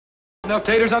enough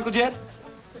taters, Uncle Jed?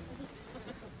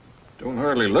 Don't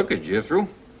hardly look at Jethro.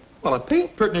 Well, it be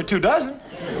pretty near 2 dozen.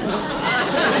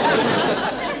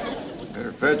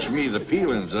 Better fetch me the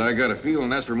peelings. I got a feeling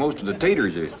that's where most of the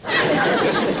taters is.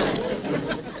 Yes,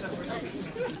 sir.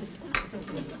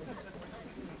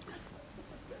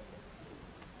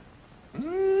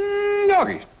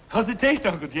 Doggies. How's it taste,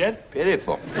 Uncle Jed?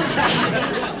 Pitiful.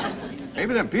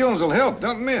 Maybe them peelings will help.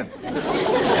 Dump them in.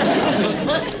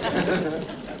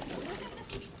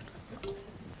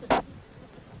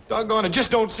 Doggone, it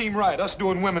just don't seem right, us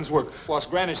doing women's work, whilst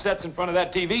Granny sits in front of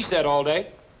that TV set all day.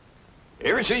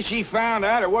 Ever since she found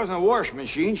out it wasn't a washing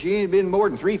machine, she ain't been more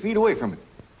than 3 feet away from it.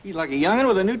 She's like a young'un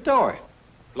with a new toy.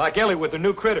 Like Elly with her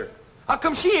new critter. How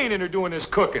come she ain't in her doing this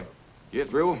cooking?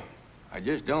 Jethro, I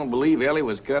just don't believe Elly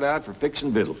was cut out for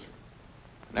fixing victuals.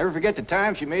 Never forget the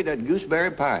time she made that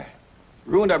gooseberry pie.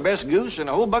 Ruined our best goose and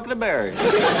a whole bucket of berries.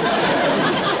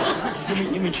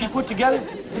 You mean she put together?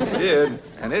 Did,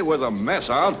 and it was a mess,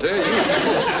 I'll tell you.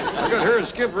 I got her and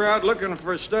Skipper out looking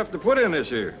for stuff to put in this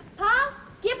here. Pa,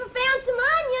 Skipper found some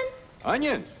onions.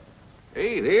 Onions?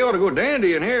 Hey, they ought to go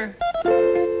dandy in here.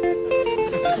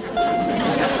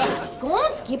 Go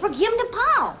on, Skipper, give 'em to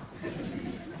Pa.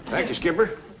 Thank you,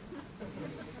 Skipper.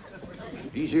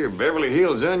 These here Beverly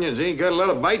Hills onions ain't got a lot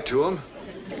of bite to 'em.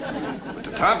 But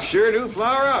the tops sure do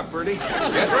flower out pretty.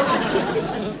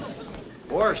 Jethro?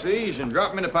 Wash these and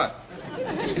drop them in the pot.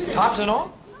 Tops and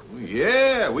all?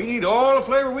 Yeah, we need all the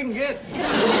flavor we can get.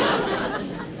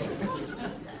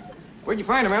 Where'd you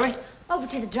find them, Elly? Over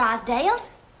to the Drysdales.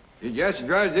 Did you ask the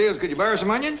Drysdales, could you borrow some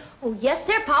onions? Oh, yes,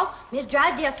 sir, Pa. Miss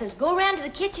Drysdale says go around to the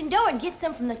kitchen door and get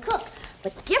some from the cook.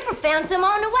 But Skipper found some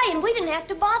on the way, and we didn't have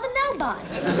to bother nobody.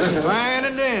 Fine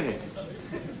and dandy.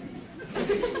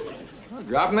 Well,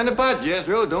 drop them in the pot,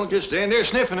 Jethro. Don't just stand there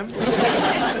sniffing them.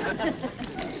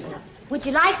 Would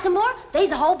you like some more? There's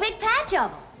a whole big patch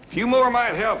of them. A few more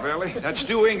might help, Elly. That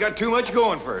stew ain't got too much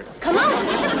going for it. Come on,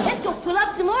 Skipper. Let's go pull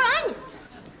up some more onions.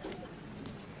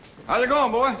 How's it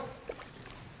going, boy?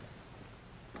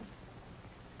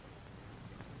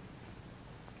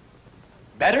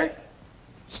 Better?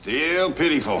 Still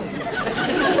pitiful.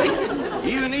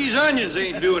 Even these onions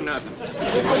ain't doing nothing.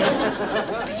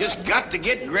 We just got to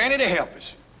get Granny to help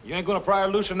us. You ain't gonna pry her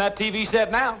loose from that TV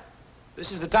set now.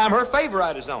 This is the time her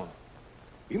favorite is on.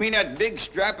 You mean that big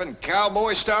strapping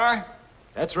cowboy star?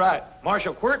 That's right.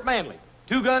 Marshal Quirt Manly,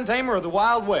 2-gun tamer of the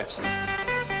Wild West. Look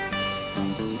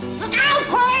out,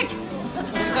 Quirt!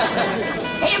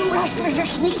 Them rustlers are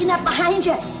sneaking up behind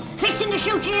you, fixing to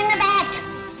shoot you in the back.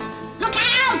 Look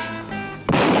out!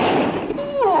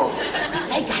 Ooh,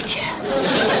 they got you.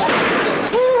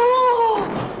 Ooh,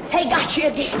 they got you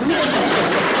again.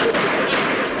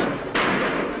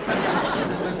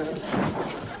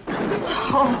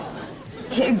 Oh,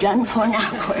 you're done for now,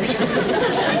 Quirt.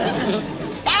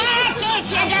 That's it,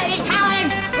 you dirty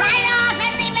coward! Right off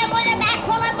and leave him with a back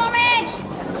full of bullets!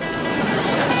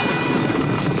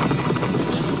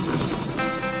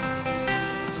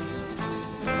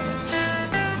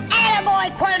 Attaboy,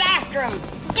 Quirt, after him!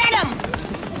 Get him!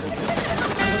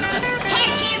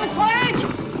 Catch him, Quirt!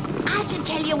 I can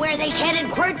tell you where they's headed,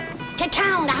 Quirt. To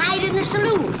town to hide in the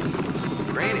saloon.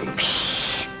 Granny.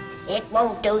 Shh! It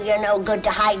won't do you no good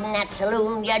to hide in that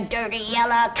saloon, you dirty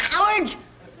yellow cowards!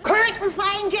 Quirt will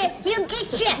find you. He'll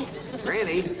get you.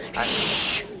 Granny,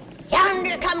 Shh!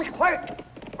 Yonder comes Quirt,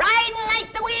 riding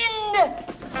like the wind.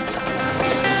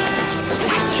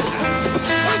 That's it.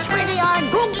 That's where they are.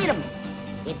 Go get 'em.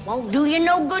 It won't do you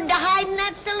no good to hide in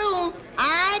that saloon.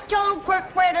 I told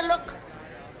Quirt where to look.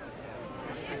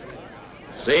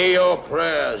 Say your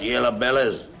prayers, yellow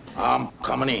bellies. I'm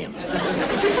coming in.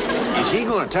 is he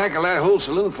gonna tackle that whole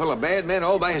saloon full of bad men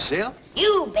all by himself?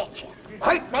 You betcha.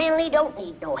 Quirt Manly don't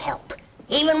need no help.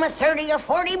 Even with 30 or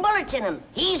 40 bullets in him,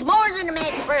 he's more than a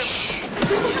match for him.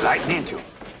 He's lighting into him.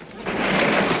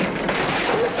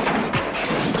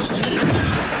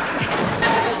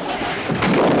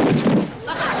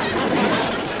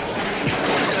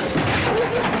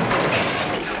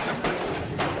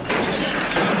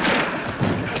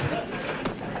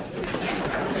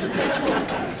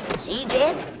 See,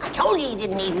 Jed? I told you he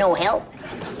didn't need no help.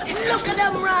 Look at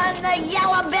them run, the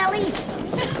yellow bellies.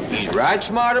 He's right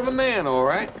smart of a man, all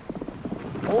right.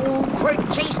 Old Quirt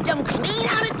chased them clean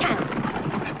out of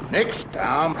town. Next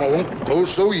time, I won't go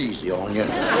so easy on you.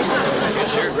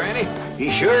 Yes, sir, Granny.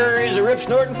 He sure is a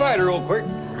rip-snorting fighter, old Quirt.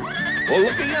 Oh,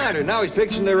 look yonder. Now he's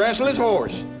fixing to wrestle his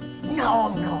horse.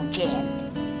 No, Jed.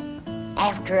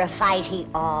 After a fight, he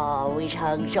always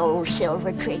hugs old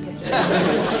Silver Trigger.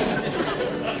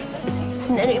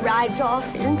 And then he rides off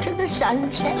into the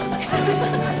sunset.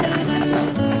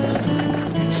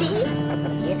 See?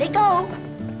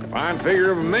 Fine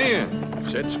figure of a man.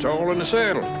 Sits tall in the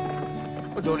saddle.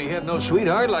 Well, don't he have no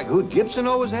sweetheart like Hoot Gibson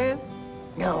always had?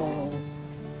 No,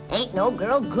 ain't no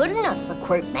girl good enough for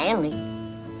Quirt Manly.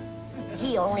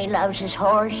 He only loves his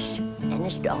horse and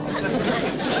his dog.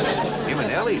 Him and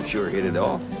Elly'd sure hit it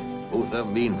off. Both of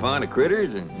them being fond of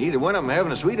critters and neither one of them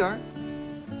having a sweetheart.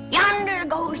 Yonder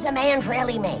goes the man for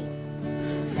Elly May.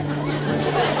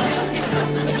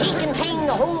 If he can tame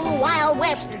the whole Wild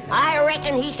West, I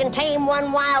reckon he can tame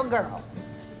one wild girl.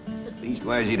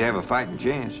 Leastwise, he'd have a fighting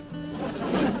chance.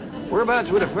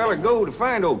 Whereabouts would a fella go to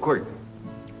find old Quirt?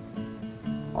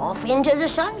 Off into the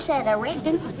sunset, I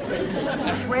reckon.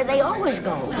 That's where they always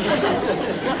go.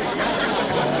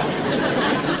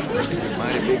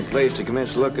 Mighty big place to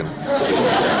commence looking.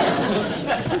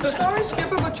 Sorry,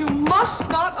 Skipper, but you must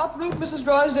not uproot Mrs.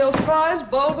 Drysdale's prize,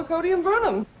 Bulbocodium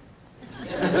vernum.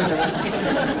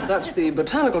 That's the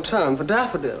botanical term for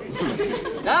daffodil.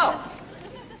 Now,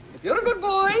 if you're a good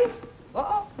boy,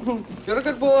 if you're a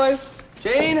good boy,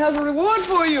 Jane has a reward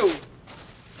for you.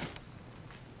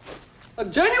 A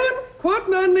genuine Quirt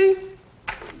Manly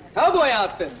cowboy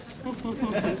outfit. I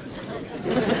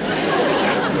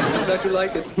bet you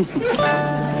like it.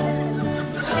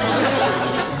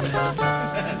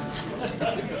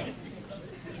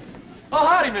 Oh,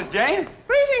 howdy, Miss Jane.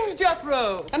 Greetings,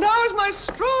 Jethro. And how is my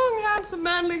strong, handsome,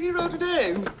 manly hero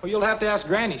today? Well, you'll have to ask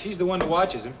Granny. She's the one that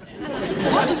watches him.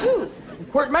 Watches who?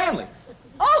 Quirt Manly.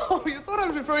 Oh, you thought I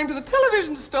was referring to the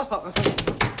television star.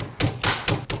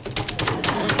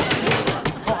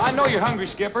 Oh, I know you're hungry,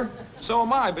 Skipper. So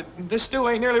am I, but this stew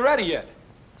ain't nearly ready yet.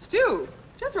 Stew?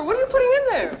 Jethro, what are you putting in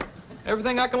there?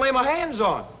 Everything I can lay my hands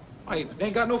on. It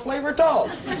ain't got no flavor at all.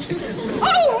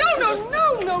 Oh,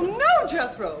 no,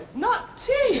 Jethro. Not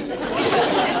tea.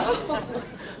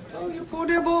 Oh, you poor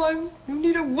dear boy. You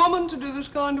need a woman to do this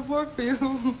kind of work for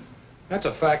you. That's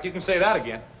a fact. You can say that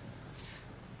again.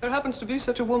 There happens to be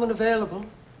such a woman available.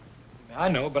 I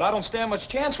know, but I don't stand much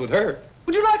chance with her.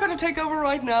 Would you like her to take over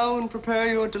right now and prepare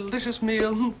you a delicious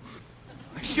meal?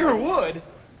 I sure would.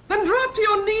 Then drop to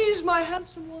your knees, my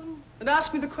handsome one, and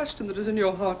ask me the question that is in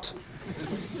your heart.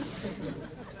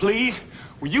 Please,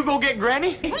 will you go get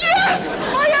Granny? Yes!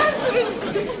 My answer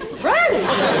is Granny!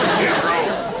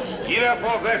 Jethro, get up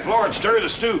off that floor and stir the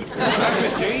stew.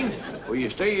 Miss Jane, will you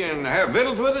stay and have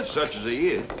victuals with us, such as he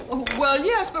is? Oh, well,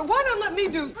 yes, but why not let me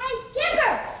do... Hey,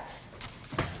 Skipper!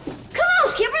 Come on,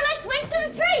 Skipper, let's swing through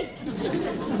the tree.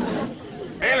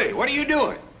 Elly, what are you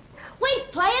doing? We's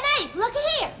playing ape. Look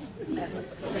here.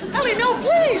 Elly, no,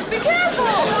 please, be careful!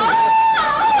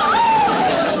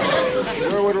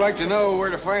 Sure would like to know where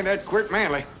to find that Quirt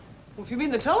Manly. Well, if you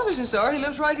mean the television star, he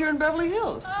lives right here in Beverly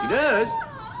Hills. He does?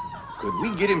 Could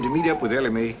we get him to meet up with Elly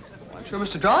May? Well, I'm sure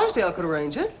Mr. Drysdale could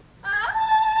arrange it.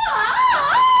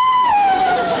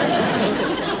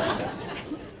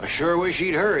 I sure wish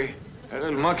he'd hurry. That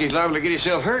little monkey's liable to get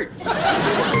himself hurt.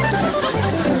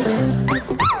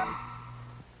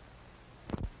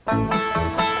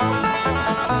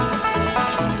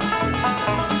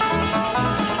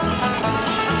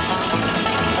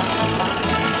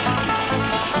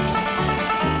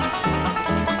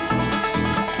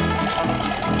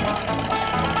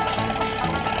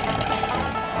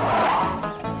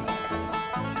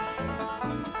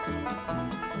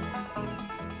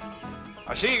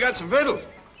 I see you got some victuals.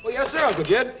 Well, yes, sir, Uncle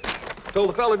Jed. Told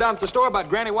the fella down at the store about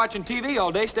Granny watching TV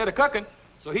all day instead of cooking.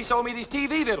 So he sold me these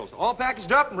TV victuals, all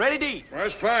packaged up and ready to eat. Well,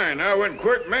 that's fine. Now, when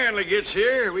Quirt Manly gets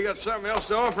here, we got something else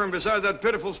to offer him besides that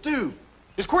pitiful stew.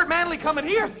 Is Quirt Manly coming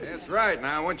here? That's right.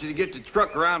 Now, I want you to get the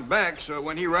truck around back so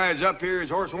when he rides up here, his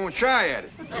horse won't shy at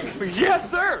it. Yes,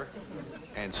 sir.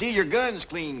 And see your guns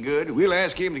clean good. We'll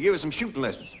ask him to give us some shooting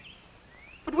lessons.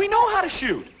 But we know how to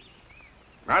shoot.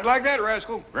 Not like that,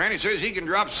 rascal. Granny says he can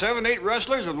drop 7, 8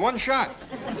 rustlers with one shot.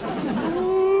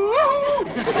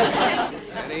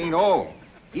 That ain't all.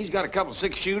 He's got a couple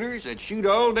 6-shooters that shoot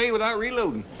all day without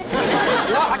reloading.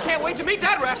 Well, I can't wait to meet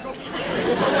that rascal.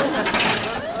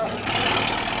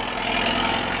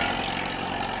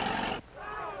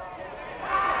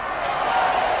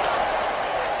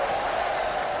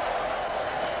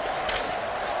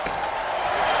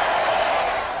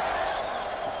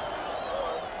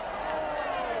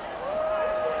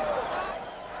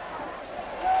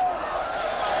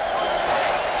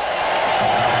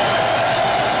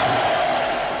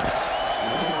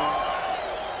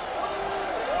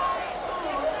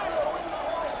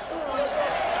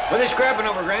 What are they scrapping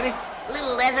over, Granny? A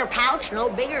little leather pouch, no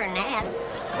bigger than that.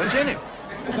 What's in it?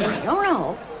 I don't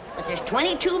know, but there's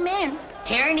 22 men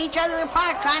tearing each other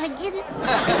apart trying to get it.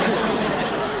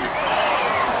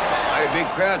 Mighty big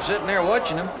crowd sitting there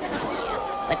watching them.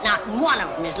 But not one of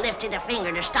them has lifted a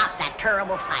finger to stop that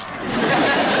terrible fight.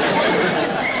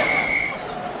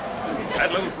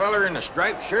 That little feller in the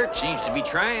striped shirt seems to be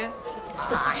trying.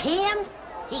 Him?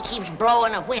 He keeps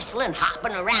blowing a whistle and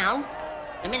hopping around.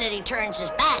 The minute he turns his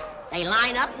back, they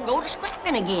line up and go to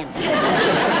scrapping again.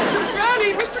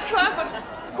 Granny, Mr. Clampett,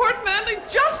 Quirt Manly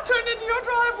just turned into your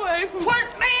driveway.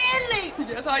 Quirt Manly!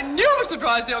 Yes, I knew Mr.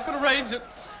 Drysdale could arrange it.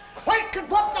 Quirt could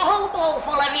whoop the whole bowl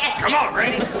full of you. Come on,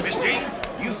 Granny. Miss Jean,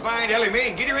 you find Elly May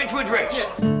and get her into a dress. Yes.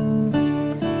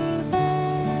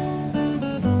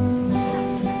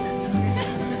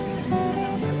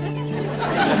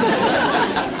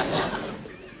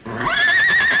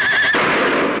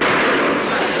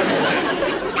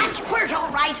 That's Quirt,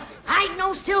 all right. I'd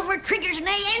no silver triggers in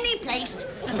any place.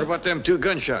 What about them 2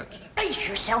 gunshots? Brace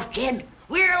yourself, Jed.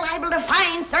 We're liable to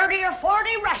find 30 or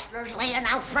 40 rustlers laying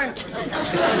out front.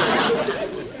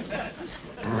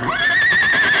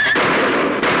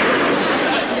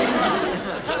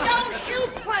 Don't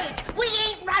shoot, Quirt. We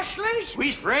ain't rustlers.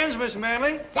 We's friends, Miss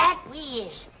Manly. That we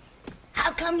is.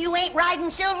 How come you ain't riding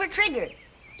Silver Trigger?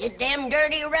 Did them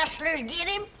dirty rustlers get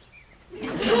him?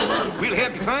 We'll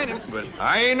have to find him, but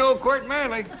I ain't no Quirt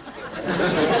Manly.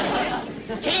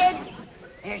 Jed,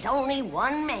 there's only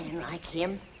one man like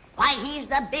him. Why, he's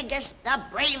the biggest, the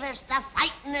bravest, the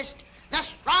fightingest, the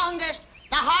strongest,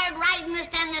 the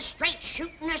hard-ridingest, and the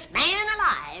straight-shootingest man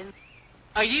alive.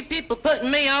 Are you people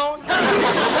putting me on?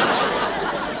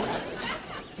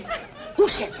 Who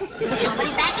said that?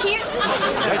 Somebody back here?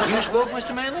 Is that you spoke,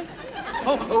 Mr. Manly?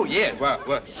 Oh, yeah.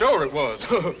 Well, sure it was.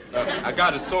 I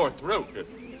got a sore throat.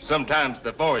 Sometimes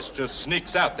the voice just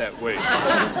sneaks out that way.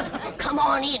 Well, come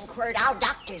on in, Quirt. I'll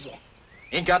doctor you.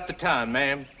 Ain't got the time,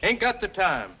 ma'am. Ain't got the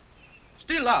time.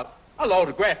 Still, I'll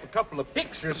autograph a couple of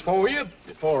pictures for you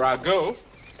before I go.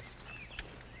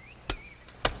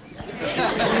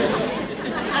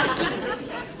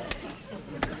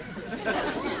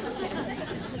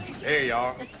 There you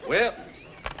are. Well,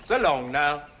 so long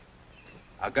now.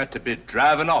 I got to be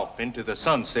driving off into the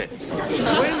sunset. Wait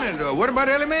a minute. What about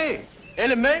Elly May?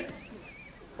 Elly May?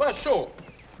 Well, sure.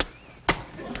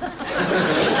 There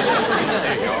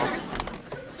you are.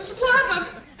 Mr. Clampett,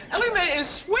 Elly May is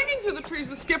swinging through the trees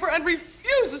with Skipper and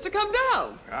refuses to come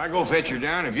down. I'll go fetch her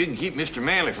down if you can keep Mr.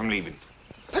 Manly from leaving.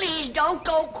 Please don't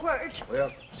go, Quirt. Well,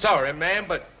 sorry, ma'am,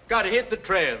 but gotta hit the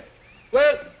trail.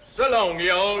 Well, so long,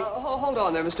 y'all. Hold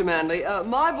on there, Mr. Manly.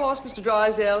 My boss, Mr.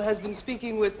 Drysdale, has been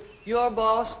speaking with your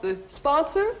boss, the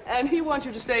sponsor, and he wants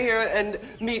you to stay here and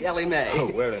meet Elly May.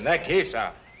 Oh, well, in that case,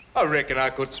 I reckon I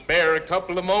could spare a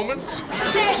couple of moments.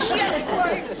 Bless you,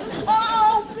 Quirt.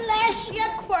 Oh, bless you,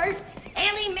 Quirt.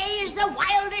 Elly May is the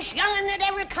wildest young'un that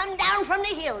ever come down from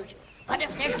the hills. But if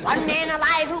there's one man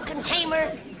alive who can tame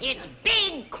her, it's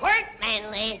big Quirt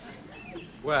Manly.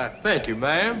 Well, thank you,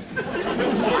 ma'am.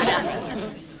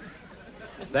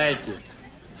 Thank you.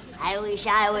 I wish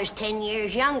I was 10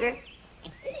 years younger.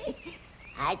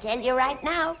 I tell you right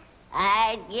now,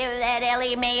 I'd give that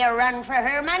Elly May a run for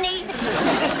her money.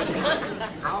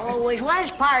 I always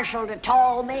was partial to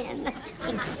tall men.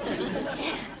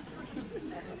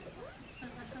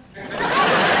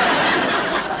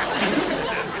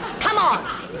 Come on,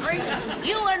 Quirt.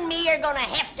 You and me are gonna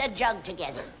heft a jug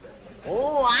together.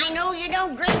 Oh, I know you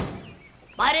don't drink,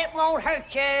 but it won't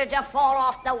hurt you to fall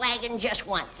off the wagon just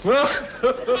once. Elly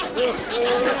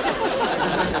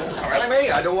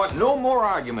May, I don't want no more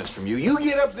arguments from you. You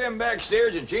get up them back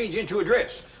stairs and change into a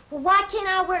dress. Well, why can't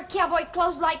I wear cowboy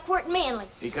clothes like Quirt Manly?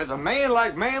 Because a man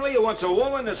like Manly wants a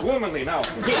woman that's womanly now.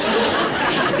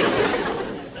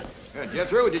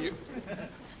 Jethro, did you...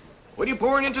 What are you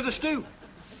pouring into the stew?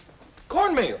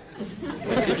 Cornmeal.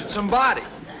 Gives it some body.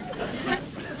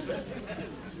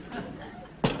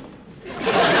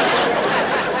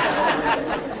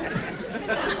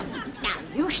 Now,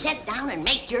 you sit down and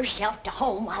make yourself to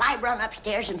home while I run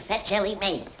upstairs and fetch Elly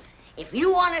May. If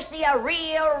you want to see a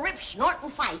real rip-snorting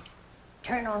fight,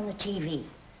 turn on the TV.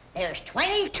 There's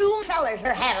 22 fellers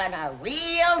are having a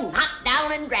real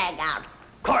knockdown and drag-out.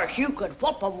 Of course, you could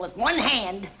whoop them with one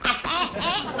hand.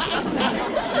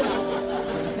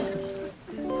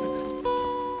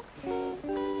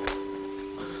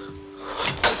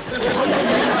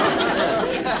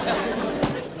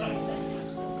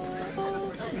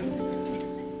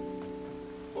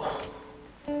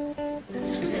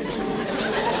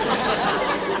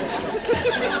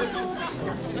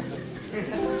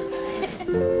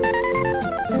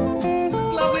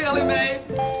 Lovely, Elly May.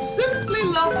 Simply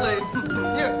lovely.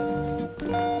 Here.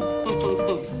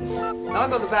 I'll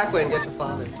go the back way and get your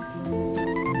father.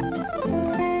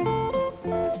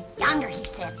 Yonder he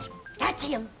sits. That's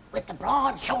him, with the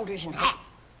broad shoulders and hat.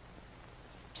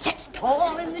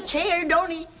 fall in the chair, don't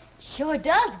he? Sure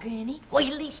does, Granny. Wait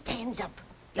till he stands up.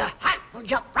 Your heart will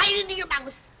jump right into your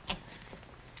mouth.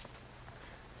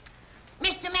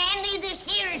 Mr. Manly, this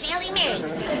here is Elly May.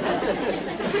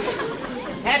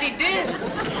 Howdy do.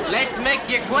 Glad to make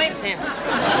your acquaintance.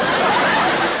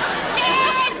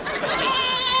 Dad!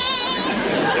 Dad!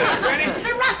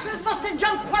 The rustlers must have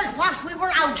jumped Quirt whilst we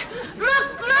were out.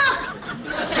 Look, look!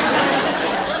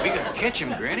 We gotta catch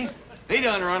him, Granny. They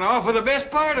done run off with the best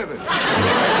part of it.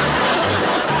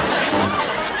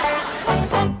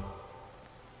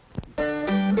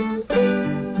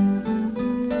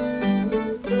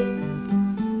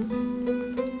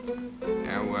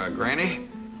 Granny,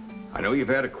 I know you've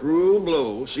had a cruel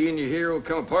blow seeing your hero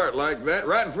come apart like that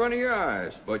right in front of your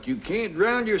eyes, but you can't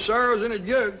drown your sorrows in a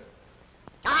jug.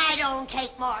 I don't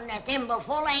take more than a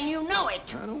thimbleful, and you know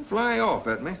it. Now, don't fly off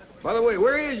at me. By the way,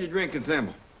 where is your drinking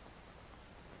thimble?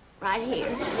 Right here.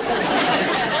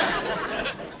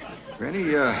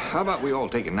 Granny, how about we all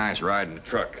take a nice ride in the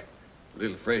truck? A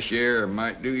little fresh air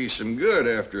might do you some good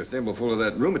after a thimbleful of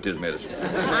that rheumatism medicine.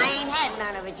 I ain't had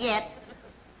none of it yet.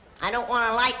 I don't want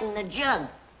to lighten the jug.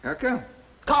 How come?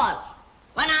 'Cause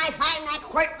when I find that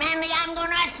Quirt Manly, I'm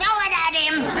gonna throw it at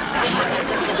him.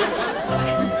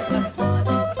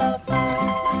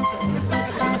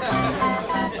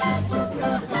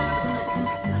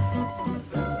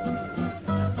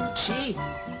 Gee,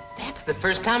 that's the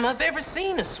first time I've ever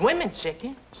seen a swimming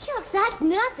chicken. Shucks, that's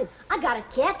nothing. I got a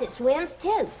cat that swims,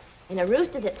 too. And a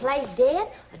rooster that plays dead,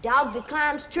 a dog that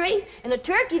climbs trees, and a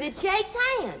turkey that shakes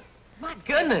hands. My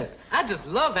goodness, I just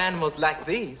love animals like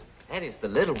these. That is, the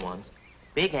little ones.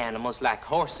 Big animals like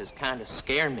horses kind of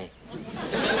scare me.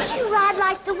 You ride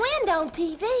like the wind on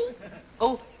TV.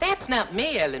 Oh, that's not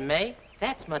me, Elly May.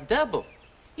 That's my double.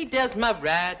 He does my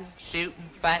riding, shooting,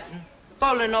 fighting,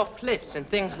 falling off cliffs and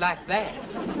things like that.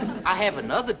 I have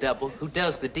another double who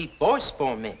does the deep voice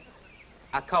for me.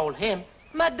 I call him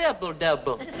my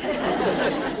double-double.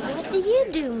 What do you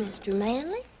do, Mr.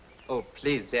 Manly? Oh,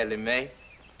 please, Elly May.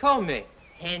 Call me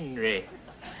Henry.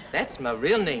 That's my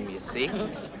real name, you see.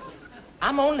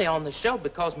 I'm only on the show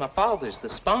because my father's the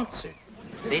sponsor.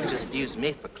 They just use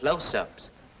me for close-ups.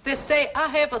 They say I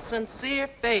have a sincere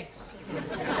face.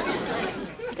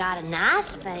 Got a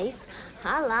nice face.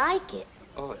 I like it.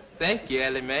 Oh, thank you,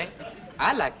 Elly May.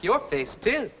 I like your face,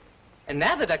 too. And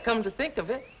now that I come to think of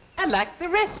it, I like the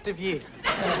rest of you.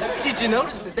 Did you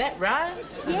notice that rhymed?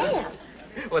 Yeah.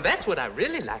 Well, that's what I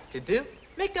really like to do.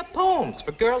 Make up poems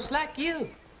for girls like you.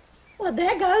 Well,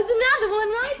 there goes another one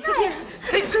right there.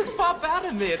 They just pop out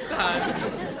of me at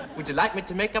times. Would you like me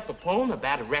to make up a poem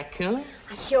about a raccoon?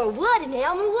 I sure would, and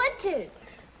Elmer would, too.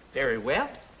 Very well.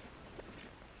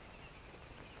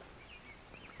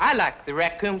 I like the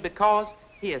raccoon because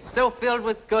he is so filled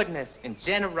with goodness and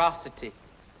generosity.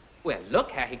 Well,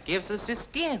 look how he gives us his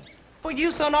skin for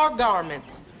use on our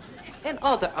garments and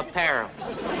other apparel.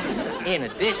 In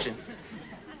addition,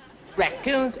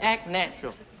 raccoons act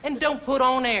natural and don't put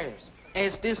on airs,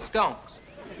 as do skunks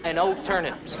and old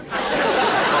turnips.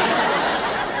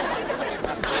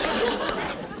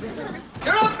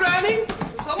 You're up, Granny.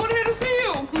 Someone here to see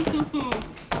you.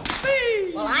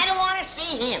 Well, I don't want to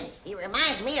see him. He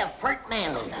reminds me of Quirt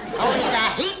Manly. Oh, he's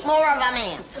a heap more of a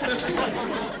man.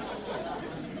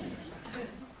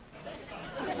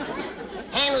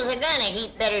 Handles a gun a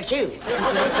heap better, too.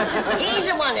 He's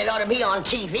the one that ought to be on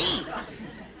TV.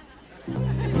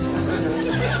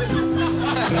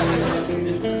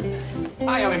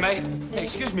 Hi, Elly May. Hey,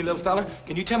 excuse me, little fella.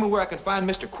 Can you tell me where I can find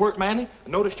Mr. Quirt Manly? I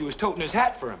noticed you was toting his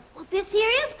hat for him. Well, this here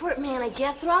is Quirt Manly,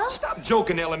 Jethro. Stop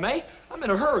joking, Elly May. I'm in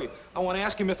a hurry. I want to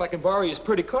ask him if I can borrow his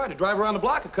pretty car to drive around the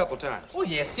block a couple times. Oh,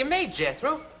 yes, you may,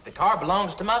 Jethro. The car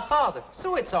belongs to my father,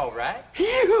 so it's all right.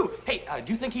 Hee-hoo! Hey,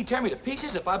 do you think he'd tear me to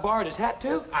pieces if I borrowed his hat,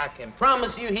 too? I can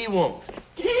promise you he won't.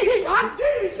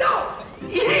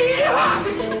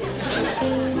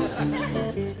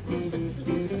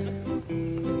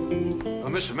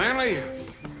 Mr. Manly,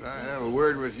 could I have a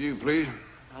word with you, please?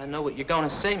 I know what you're going to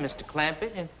say, Mr.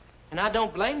 Clampett, and I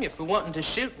don't blame you for wanting to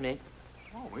shoot me.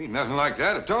 Oh, ain't nothing like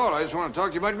that at all. I just want to talk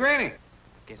to you about Granny.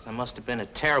 Guess I must have been a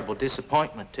terrible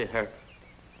disappointment to her.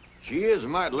 She is a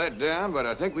mite let down, but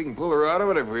I think we can pull her out of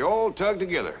it if we all tug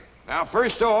together. Now,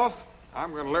 first off,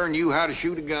 I'm going to learn you how to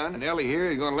shoot a gun, and Elly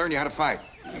here is going to learn you how to fight.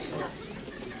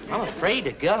 I'm afraid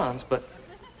of guns, but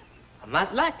I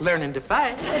might like learning to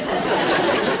fight.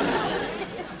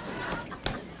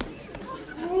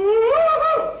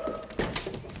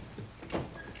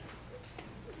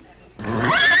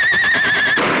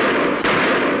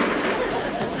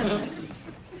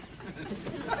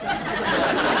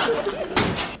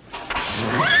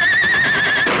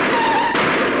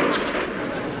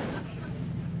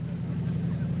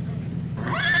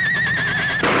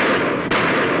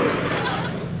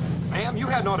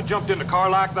 jumped in the car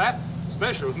like that,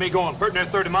 especially with me going pretty near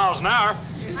 30 miles an hour.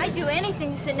 I'd do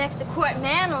anything to sit next to Quirt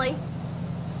Manly.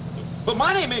 But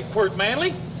my name ain't Quirt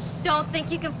Manly. Don't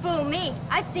think you can fool me.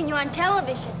 I've seen you on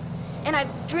television. And I've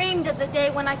dreamed of the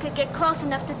day when I could get close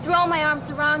enough to throw my arms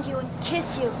around you and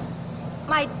kiss you.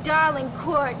 My darling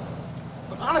Quirt.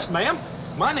 But honest, ma'am,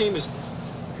 my name is...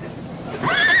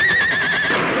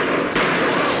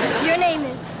 Your name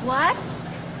is what?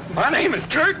 My name is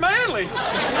Quirt Manly. Don't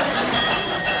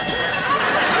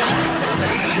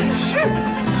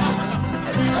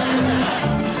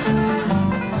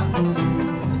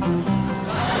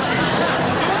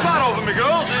fight over me,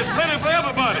 girls. There's plenty for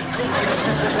everybody.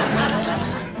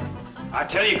 I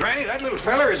tell you, Granny, that little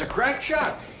feller is a crack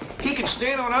shot. He can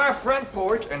stand on our front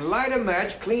porch and light a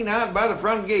match clean out by the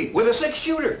front gate with a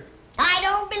 6-shooter. I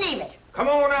don't believe it. Come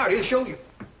on out, he'll show you.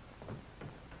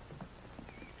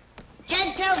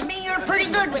 Jed tells me you're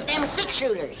pretty good with them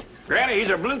 6-shooters. Granny, he's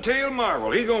a blue-tailed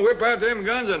marvel. He's gonna whip out them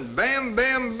guns and bam,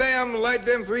 bam, bam, light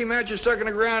them 3 matches stuck in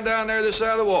the ground down there this side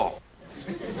of the wall.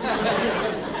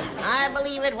 I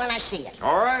believe it when I see it.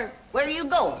 All right? Where you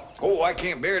going? Oh, I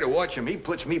can't bear to watch him. He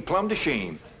puts me plumb to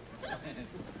shame.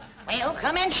 Well,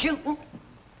 come in shooting.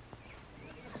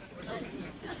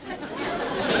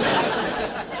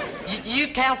 You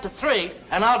count to 3,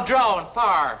 and I'll draw and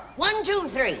fire. 1, 2,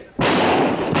 3.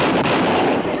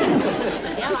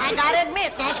 Well, I gotta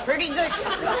admit, that's pretty good.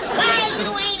 Why,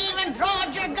 you ain't even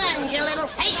drawed your guns, you little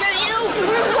faker, you!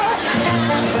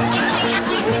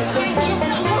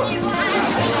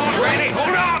 Granny,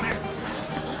 hold on!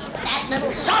 That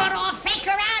little sawed-off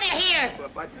faker out of here!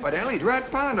 But Ellie's right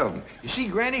fond of him. You see,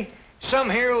 Granny, some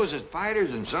heroes is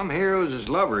fighters and some heroes is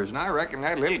lovers, and I reckon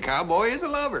that little cowboy is a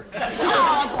lover.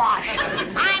 Oh, gosh.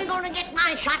 I'm gonna get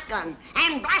my shotgun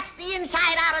and blast the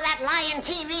inside out of that lying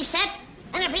TV set,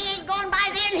 and if he ain't gone by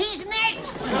then, he's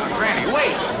next. Granny,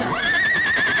 wait!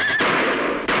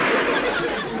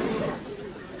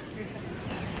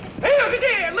 Hey, look at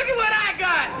there! Look at what I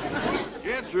got!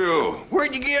 Jethro,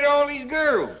 where'd you get all these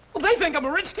girls? Well, they think I'm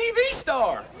a rich TV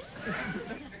star.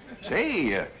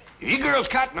 Say, if you girls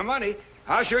cotton the money,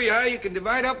 I'll show you how you can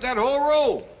divide up that whole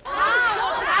roll.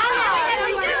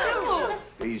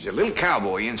 He's a little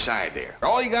cowboy inside there.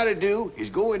 All you gotta do is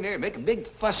go in there and make a big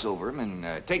fuss over him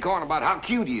and take on about how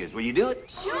cute he is. Will you do it?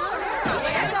 Sure.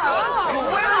 Let's go.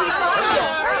 Where are you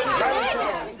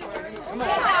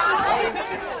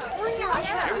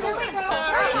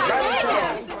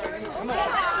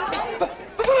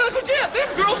But Jeff,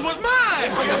 them girls was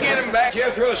mine. You'll get him back,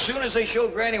 Jethro, as soon as they show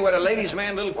Granny what a ladies'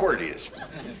 man little Quirt is.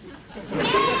 The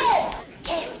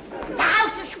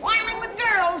house is swarming with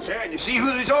girls. Yeah, and you see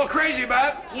who he's all crazy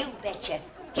about? You betcha.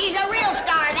 He's a real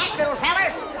star, that little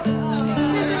feller.